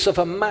it's of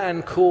a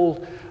man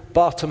called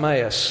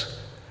Bartimaeus.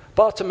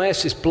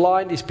 Bartimaeus is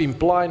blind. He's been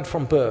blind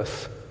from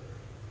birth.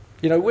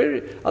 You know,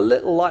 we're a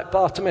little like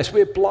Bartimaeus.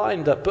 We're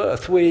blind at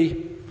birth.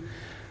 We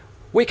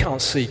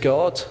can't see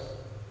God.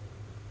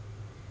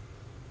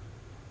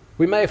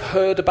 We may have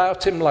heard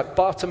about him like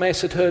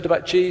Bartimaeus had heard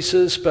about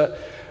Jesus, but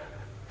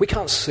we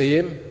can't see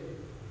him.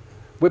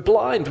 We're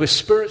blind. We're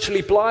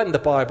spiritually blind, the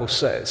Bible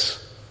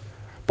says.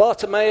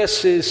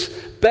 Bartimaeus is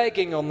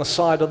begging on the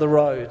side of the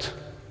road.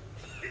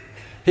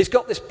 He's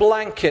got this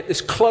blanket,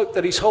 this cloak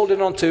that he's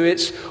holding on to.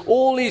 It's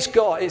all he's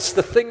got. It's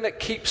the thing that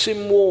keeps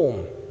him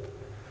warm.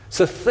 It's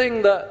the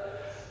thing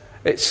that,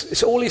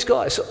 it's all he's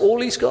got. It's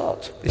all he's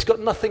got. He's got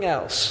nothing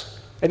else.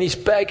 And he's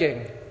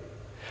begging.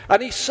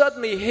 And he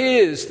suddenly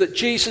hears that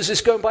Jesus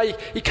is going by.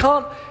 He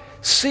can't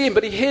see him,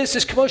 but he hears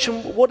this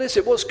commotion. What is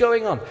it? What's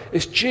going on?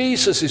 It's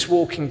Jesus is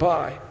walking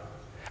by.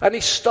 And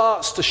he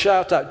starts to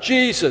shout out,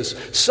 Jesus,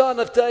 Son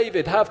of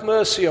David, have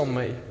mercy on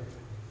me.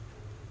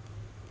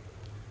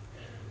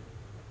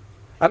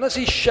 And as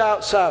he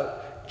shouts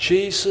out,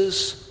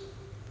 Jesus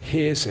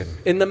hears him.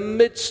 In the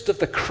midst of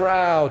the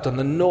crowd and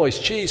the noise,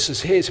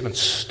 Jesus hears him and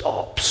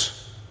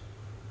stops.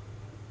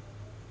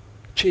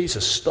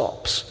 Jesus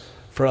stops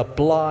for a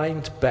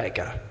blind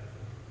beggar.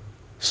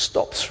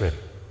 Stops for him.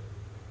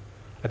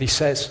 And he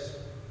says,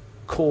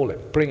 call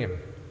him, bring him,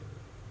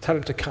 tell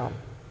him to come.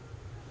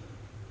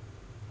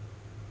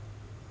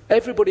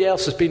 Everybody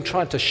else has been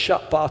trying to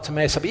shut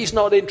Bartimaeus up. He's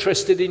not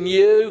interested in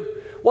you.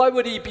 Why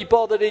would he be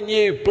bothered in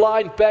you?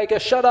 Blind beggar,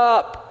 shut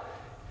up.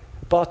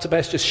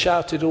 Bartimaeus just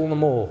shouted all the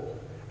more.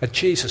 And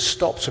Jesus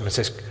stops him and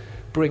says,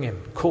 bring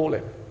him, call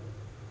him.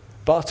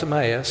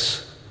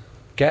 Bartimaeus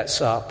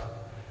gets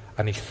up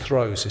and he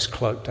throws his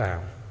cloak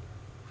down.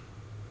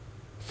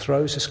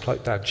 Throws his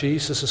cloak down.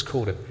 Jesus has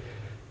called him.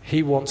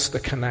 He wants to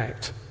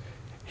connect.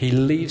 He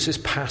leaves his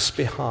past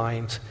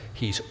behind.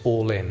 He's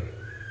all in.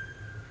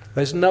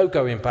 There's no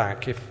going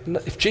back.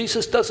 If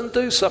Jesus doesn't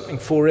do something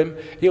for him,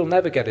 he'll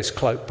never get his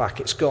cloak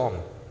back. It's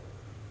gone.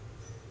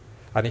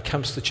 And he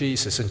comes to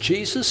Jesus. And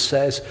Jesus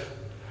says,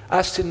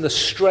 asked him the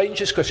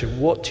strangest question,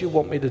 what do you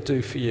want me to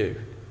do for you?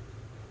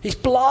 He's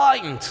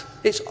blind.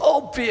 It's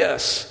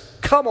obvious.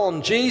 Come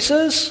on,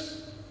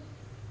 Jesus.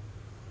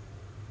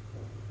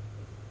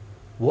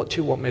 What do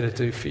you want me to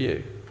do for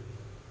you?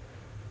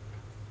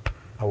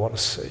 I want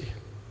to see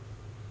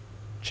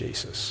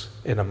Jesus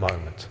in a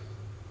moment.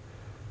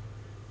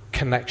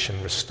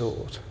 Connection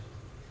restored.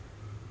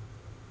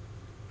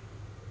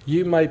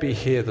 You may be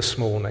here this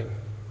morning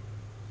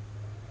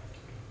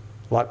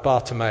like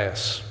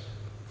Bartimaeus.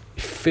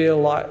 You feel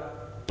like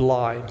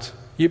blind.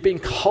 You've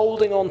been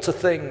holding on to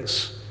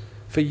things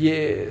for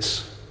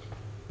years.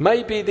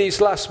 Maybe these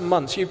last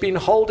months you've been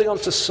holding on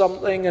to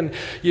something and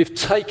you've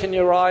taken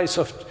your eyes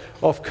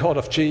off God,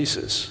 of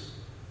Jesus.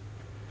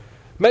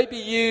 Maybe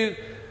you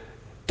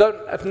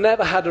have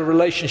never had a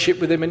relationship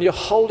with him and you're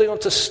holding on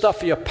to stuff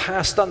for your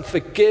past,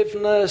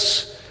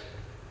 unforgiveness.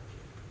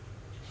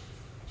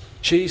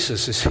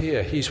 Jesus is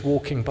here. He's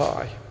walking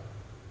by.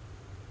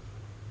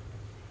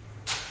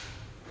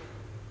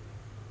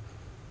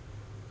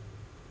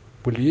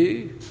 Are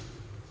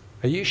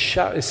you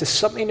shouting? Is there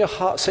something in your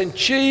heart saying,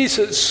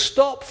 Jesus,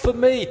 stop for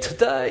me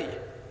today.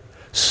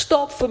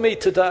 Stop for me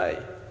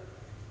today.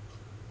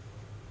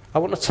 I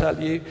want to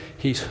tell you,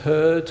 he's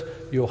heard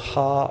your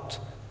heart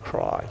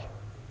cry.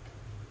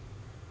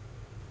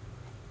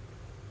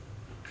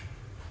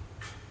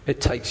 It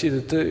takes you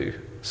to do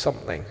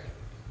something.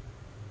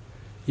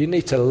 You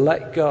need to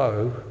let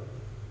go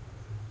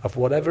of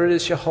whatever it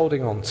is you're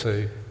holding on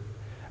to,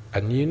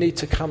 and you need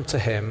to come to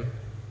him,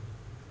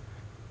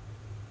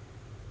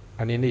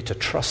 and you need to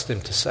trust him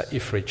to set you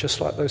free,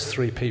 just like those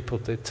 3 people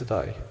did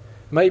today.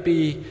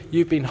 Maybe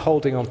you've been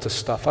holding on to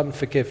stuff,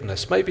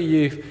 unforgiveness. Maybe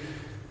you've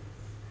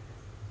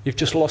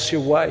just lost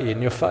your way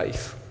in your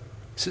faith.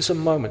 This is a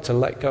moment to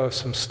let go of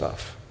some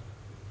stuff.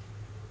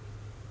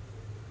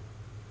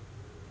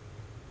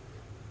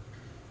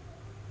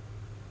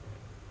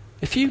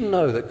 If you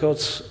know that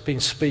God's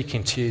been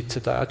speaking to you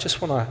today,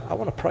 I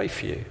want to pray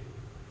for you.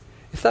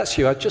 If that's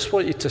you, I just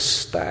want you to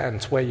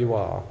stand where you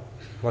are.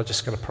 I'm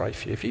just going to pray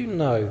for you. If you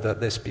know that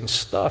there's been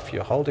stuff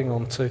you're holding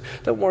on to,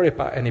 don't worry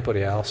about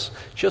anybody else.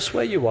 Just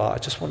where you are, I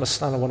just want to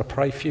stand. I want to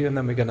pray for you, and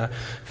then we're going to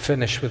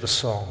finish with a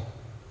song.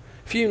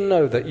 If you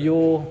know that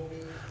you're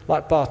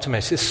like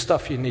Bartimaeus, this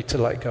stuff you need to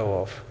let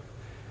go of.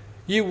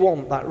 You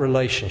want that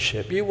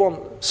relationship. You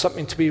want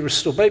something to be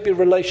restored. Maybe a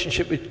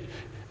relationship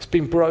has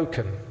been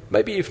broken.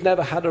 Maybe you've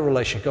never had a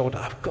relationship.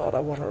 God, I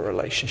want a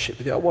relationship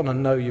with you. I want to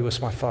know you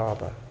as my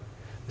Father.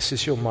 This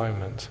is your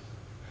moment.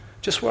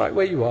 Just right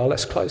where you are,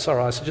 let's close our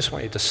eyes. I just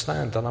want you to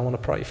stand, and I want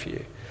to pray for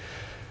you.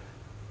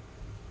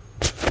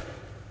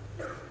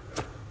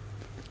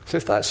 So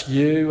if that's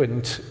you,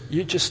 and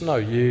you just know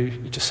you're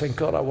just saying,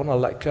 God, I want to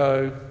let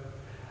go.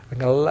 I'm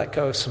going to let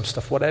go of some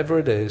stuff, whatever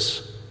it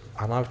is,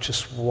 and I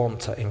just want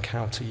to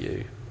encounter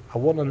you. I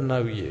want to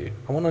know you.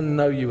 I want to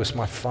know you as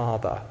my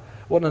Father.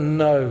 I want to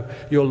know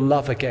your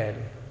love again.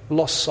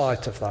 Lost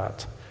sight of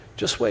that.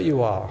 Just where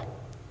you are.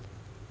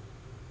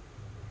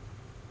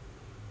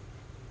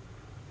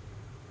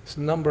 There's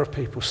a number of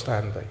people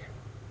standing.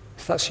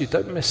 If that's you,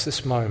 don't miss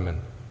this moment.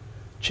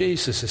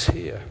 Jesus is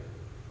here.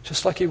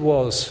 Just like he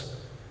was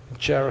in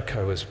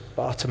Jericho as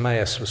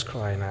Bartimaeus was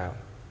crying out.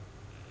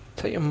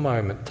 Take your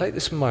moment. Take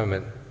this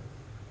moment.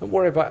 Don't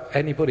worry about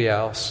anybody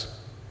else.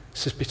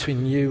 This is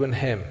between you and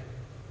him.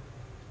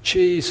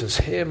 Jesus,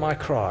 hear my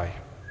cry.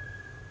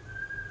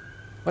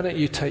 Why don't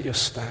you take your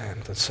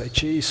stand and say,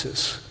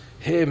 Jesus,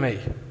 hear me.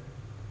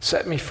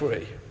 Set me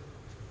free.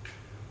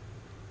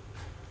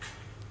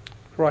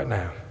 Right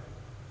now.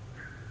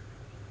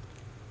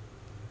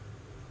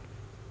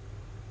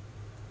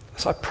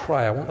 As I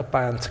pray, I want the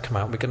band to come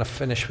out. We're going to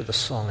finish with a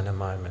song in a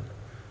moment.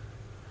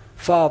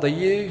 Father,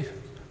 you,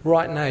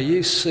 right now,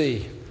 you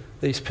see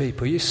these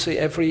people. You see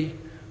every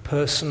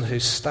person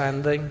who's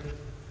standing.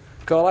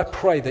 God, I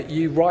pray that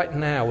you right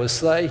now,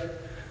 as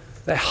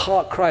their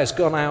heart cry has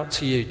gone out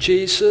to you,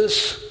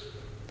 Jesus,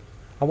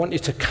 I want you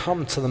to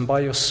come to them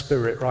by your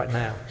Spirit right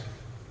now.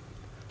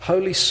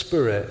 Holy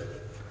Spirit,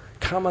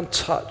 come and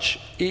touch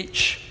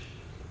each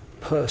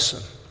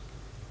person.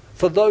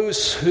 For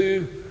those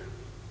who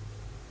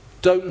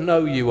don't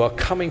know you are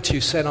coming to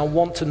you saying, I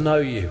want to know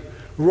you.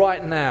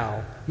 Right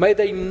now, may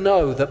they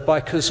know that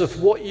because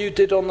of what you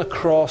did on the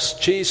cross,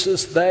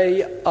 Jesus,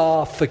 they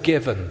are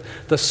forgiven.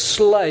 The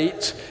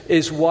slate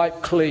is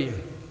wiped clean.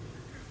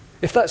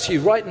 If that's you,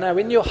 right now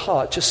in your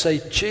heart, just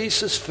say,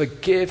 Jesus,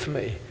 forgive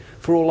me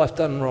for all I've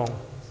done wrong.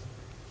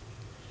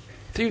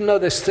 If you know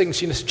there's things,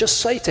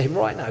 just say to him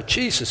right now,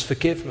 Jesus,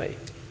 forgive me.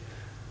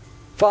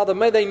 Father,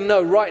 may they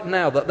know right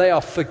now that they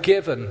are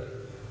forgiven,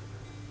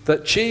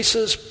 that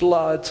Jesus'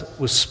 blood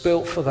was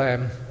spilt for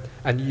them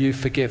and you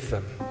forgive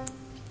them.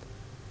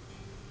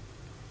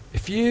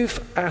 If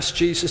you've asked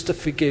Jesus to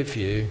forgive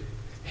you,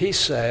 he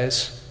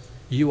says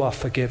you are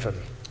forgiven.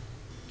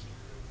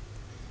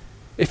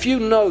 If you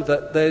know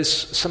that there's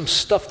some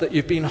stuff that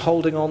you've been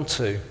holding on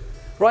to,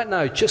 right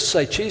now just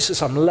say,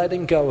 Jesus, I'm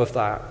letting go of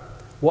that.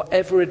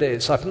 Whatever it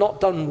is, I've not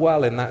done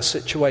well in that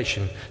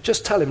situation.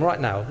 Just tell him right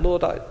now,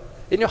 Lord,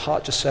 in your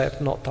heart just say,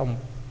 I've not done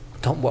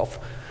well.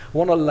 I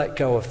want to let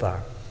go of that.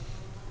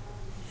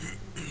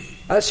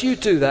 As you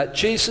do that,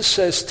 Jesus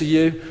says to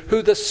you,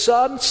 who the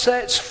Son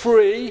sets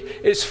free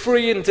is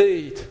free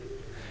indeed.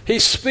 He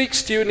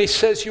speaks to you and he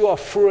says you are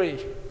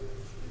free.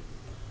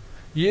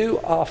 You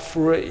are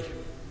free.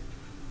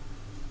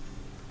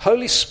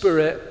 Holy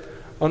Spirit,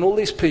 on all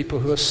these people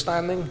who are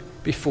standing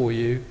before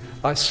you,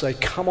 I say,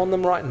 come on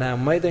them right now.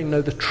 May they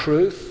know the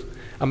truth,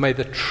 and may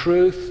the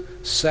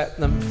truth set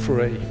them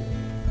free.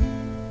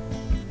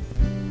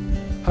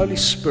 Holy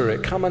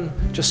Spirit, come and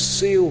just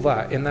seal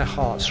that in their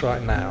hearts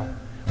right now.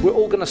 We're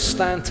all going to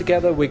stand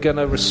together. We're going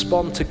to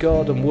respond to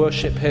God and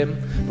worship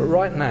him. But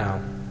right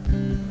now,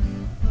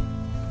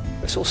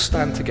 let's all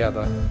stand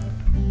together.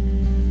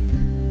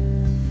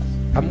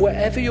 And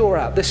wherever you're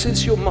at, this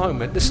is your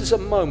moment. This is a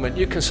moment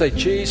you can say,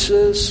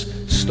 Jesus,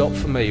 stop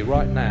for me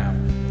right now.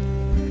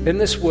 In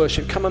this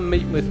worship, come and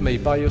meet with me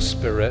by your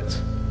Spirit.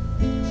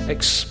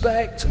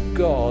 Expect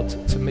God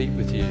to meet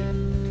with you.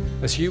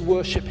 As you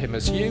worship him,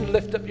 as you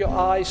lift up your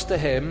eyes to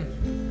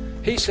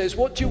him, he says,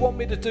 what do you want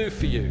me to do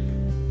for you?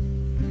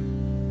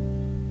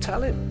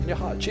 Tell him in your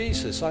heart,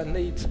 Jesus, I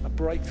need a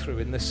breakthrough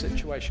in this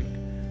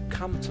situation.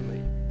 Come to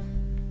me.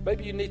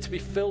 Maybe you need to be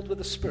filled with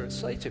the Spirit.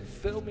 Say to him,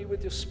 fill me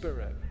with your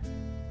Spirit.